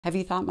Have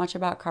you thought much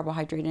about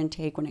carbohydrate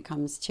intake when it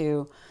comes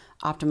to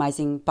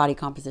optimizing body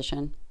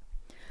composition?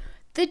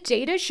 The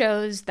data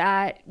shows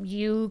that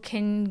you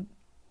can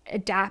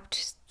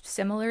adapt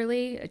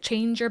similarly,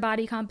 change your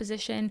body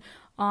composition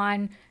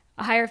on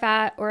a higher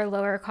fat or a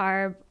lower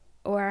carb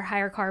or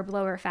higher carb,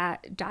 lower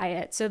fat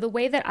diet. So the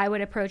way that I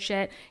would approach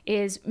it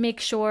is make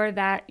sure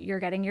that you're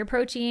getting your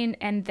protein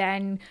and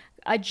then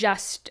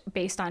adjust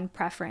based on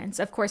preference.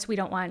 Of course, we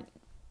don't want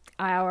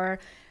our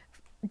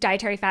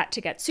dietary fat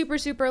to get super,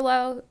 super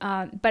low.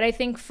 But I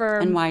think for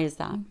And why is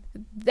that?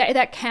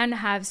 that can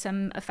have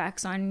some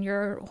effects on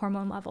your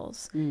hormone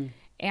levels.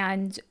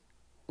 And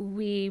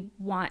we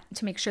want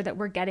to make sure that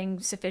we're getting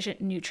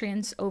sufficient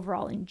nutrients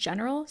overall in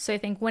general. So I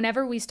think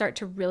whenever we start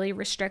to really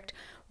restrict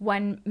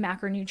one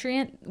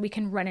macronutrient, we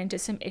can run into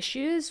some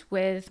issues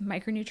with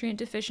micronutrient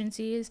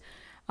deficiencies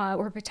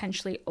or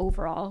potentially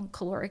overall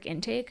caloric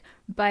intake.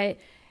 But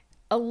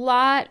a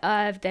lot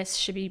of this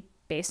should be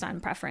based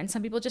on preference.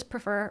 Some people just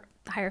prefer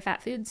higher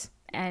fat foods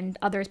and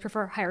others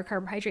prefer higher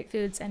carbohydrate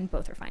foods, and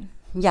both are fine.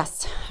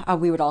 Yes,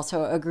 we would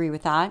also agree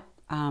with that.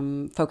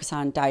 Focus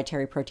on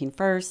dietary protein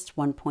first,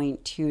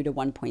 1.2 to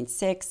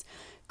 1.6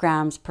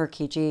 grams per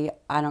kg.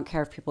 I don't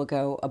care if people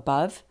go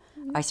above.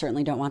 I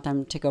certainly don't want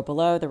them to go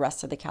below. The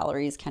rest of the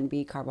calories can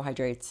be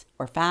carbohydrates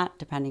or fat,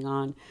 depending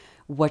on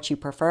what you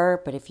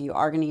prefer. But if you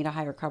are going to eat a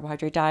higher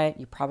carbohydrate diet,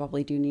 you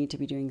probably do need to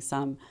be doing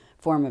some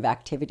form of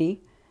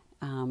activity.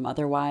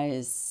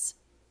 Otherwise,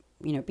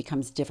 it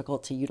becomes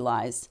difficult to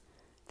utilize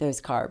those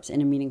carbs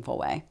in a meaningful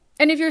way.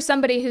 And if you're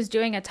somebody who's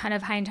doing a ton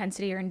of high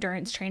intensity or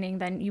endurance training,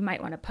 then you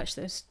might want to push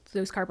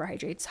those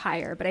carbohydrates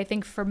higher. But I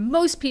think for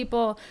most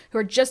people who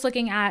are just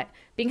looking at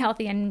being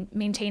healthy and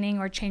maintaining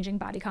or changing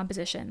body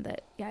composition,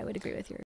 that, yeah, I would agree with you.